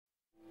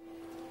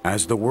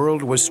As the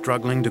world was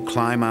struggling to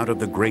climb out of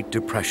the Great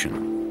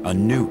Depression, a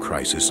new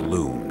crisis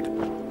loomed,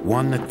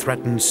 one that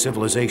threatened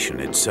civilization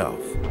itself.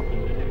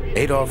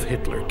 Adolf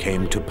Hitler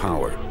came to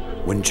power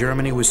when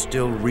Germany was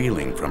still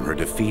reeling from her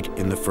defeat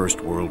in the First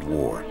World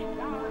War.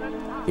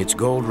 Its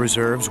gold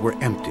reserves were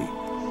empty,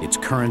 its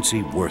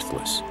currency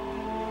worthless.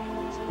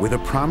 With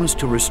a promise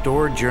to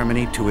restore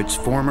Germany to its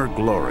former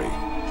glory,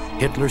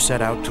 Hitler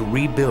set out to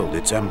rebuild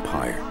its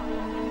empire.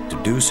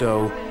 To do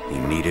so, he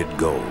needed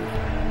gold.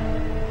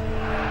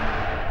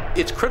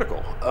 It's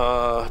critical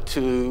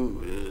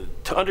to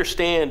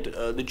understand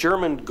the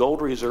German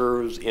gold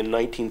reserves in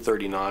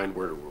 1939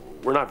 were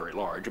not very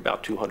large,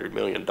 about $200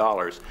 million,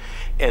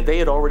 and they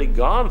had already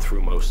gone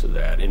through most of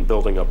that in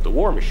building up the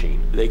war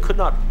machine. They could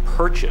not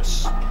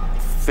purchase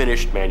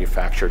finished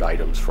manufactured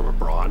items from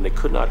abroad, and they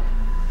could not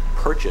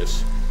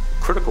purchase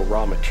critical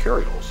raw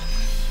materials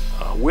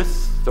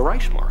with the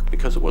Reichsmark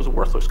because it was a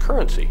worthless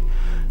currency.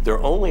 Their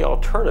only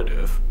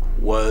alternative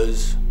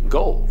was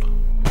gold.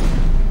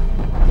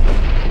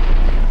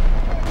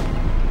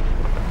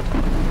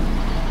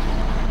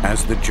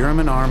 As the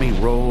German army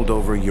rolled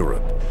over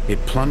Europe, it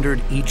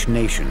plundered each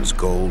nation's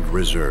gold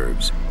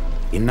reserves.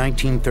 In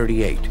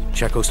 1938,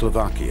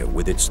 Czechoslovakia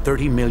with its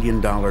 $30 million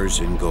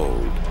in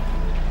gold.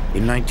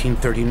 In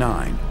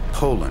 1939,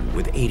 Poland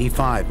with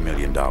 $85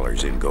 million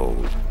in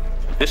gold.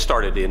 This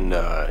started in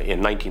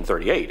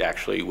 1938,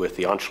 actually, with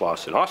the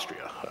Anschluss in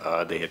Austria.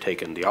 They had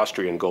taken the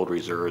Austrian gold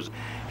reserves,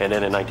 and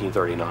then in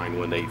 1939,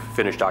 when they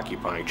finished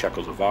occupying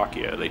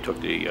Czechoslovakia, they took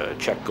the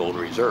Czech gold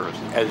reserves.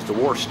 As the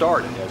war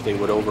started, as they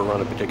would overrun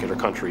a particular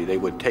country, they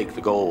would take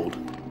the gold.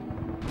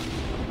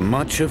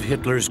 Much of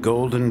Hitler's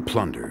golden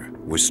plunder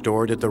was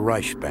stored at the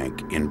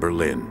Reichsbank in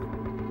Berlin.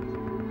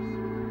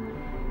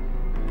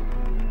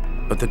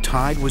 But the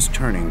tide was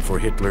turning for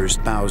Hitler's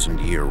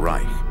thousand-year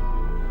Reich.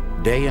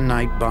 Day and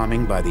night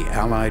bombing by the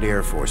Allied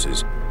air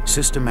forces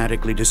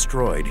systematically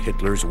destroyed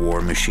Hitler's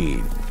war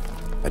machine,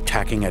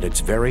 attacking at its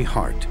very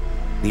heart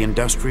the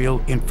industrial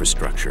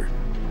infrastructure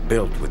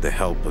built with the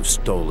help of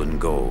stolen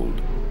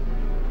gold.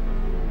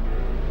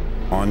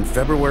 On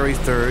February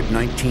 3,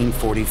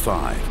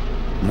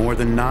 1945, more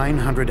than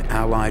 900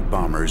 Allied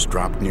bombers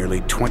dropped nearly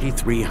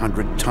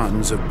 2,300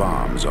 tons of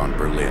bombs on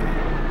Berlin.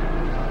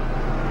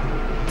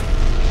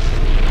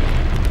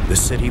 The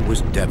city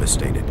was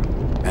devastated,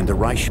 and the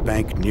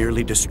Reichsbank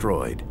nearly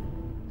destroyed.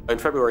 In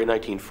February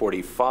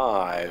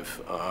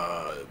 1945,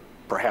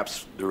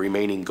 perhaps the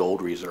remaining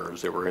gold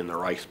reserves that were in the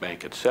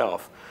Reichsbank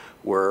itself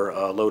were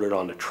loaded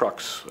onto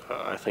trucks,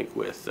 I think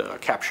with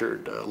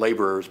captured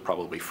laborers,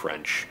 probably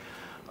French,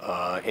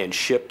 and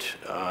shipped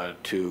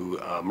to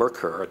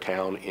Merkur, a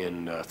town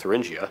in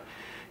Thuringia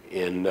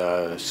in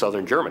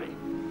southern Germany.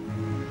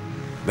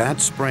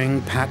 That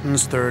spring,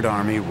 Patton's Third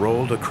Army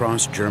rolled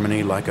across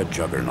Germany like a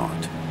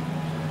juggernaut.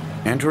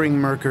 Entering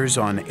Merkers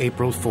on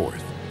April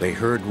 4th, they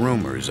heard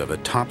rumors of a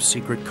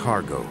top-secret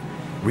cargo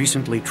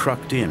recently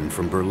trucked in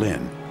from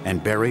Berlin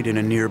and buried in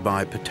a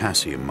nearby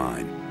potassium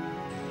mine.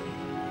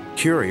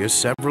 Curious,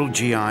 several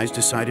GIs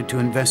decided to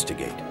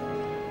investigate.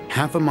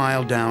 Half a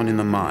mile down in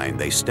the mine,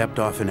 they stepped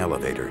off an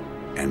elevator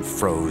and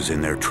froze in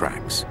their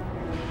tracks.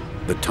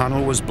 The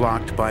tunnel was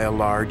blocked by a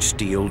large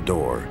steel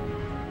door.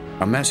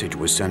 A message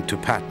was sent to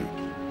Patton.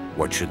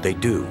 What should they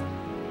do?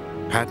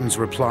 Patton's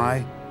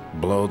reply,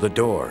 blow the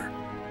door.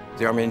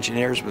 The Army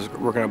engineers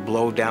were going to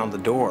blow down the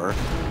door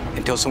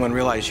until someone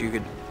realized you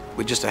could,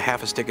 with just a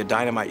half a stick of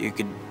dynamite, you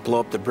could blow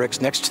up the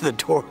bricks next to the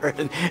door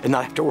and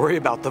not have to worry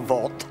about the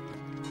vault.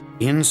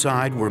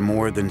 Inside were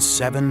more than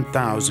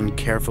 7,000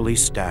 carefully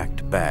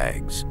stacked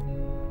bags.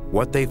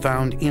 What they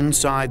found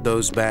inside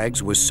those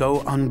bags was so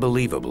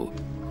unbelievable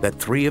that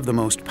three of the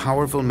most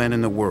powerful men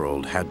in the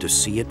world had to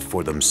see it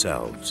for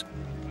themselves.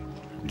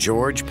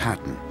 George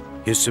Patton,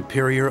 his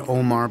superior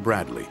Omar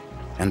Bradley,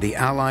 and the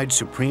Allied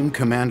Supreme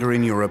Commander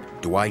in Europe,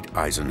 Dwight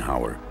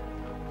Eisenhower.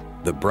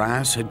 The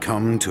brass had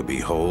come to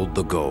behold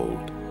the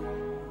gold.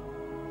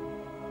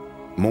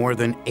 More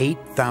than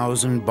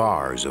 8,000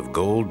 bars of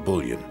gold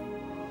bullion,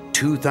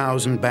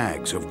 2,000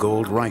 bags of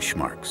gold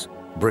Reichsmarks,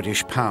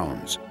 British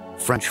pounds,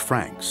 French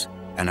francs,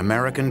 and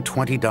American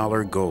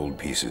 $20 gold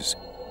pieces,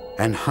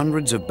 and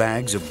hundreds of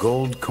bags of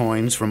gold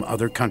coins from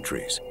other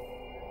countries.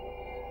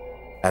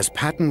 As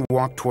Patton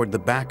walked toward the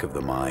back of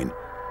the mine,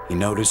 he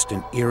noticed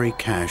an eerie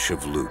cache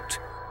of loot.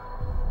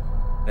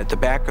 At the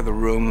back of the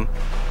room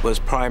was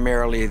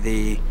primarily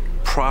the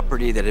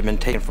property that had been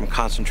taken from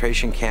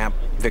concentration camp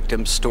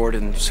victims, stored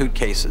in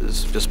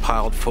suitcases, just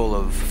piled full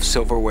of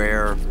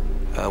silverware,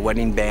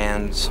 wedding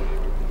bands,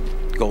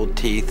 gold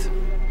teeth.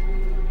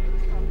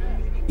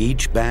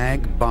 Each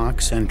bag,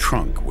 box, and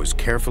trunk was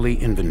carefully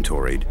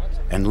inventoried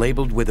and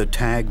labeled with a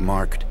tag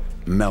marked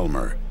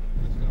Melmer.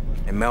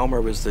 And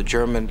Melmer was the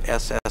German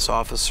SS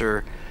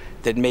officer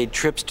that made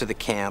trips to the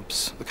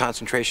camps, the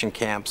concentration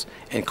camps,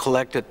 and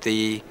collected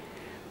the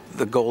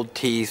gold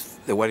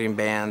teeth, the wedding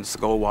bands, the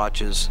gold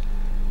watches,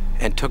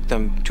 and took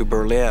them to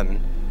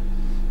Berlin.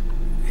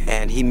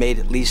 And he made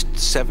at least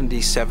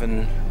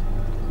 77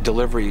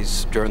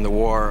 deliveries during the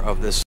war of this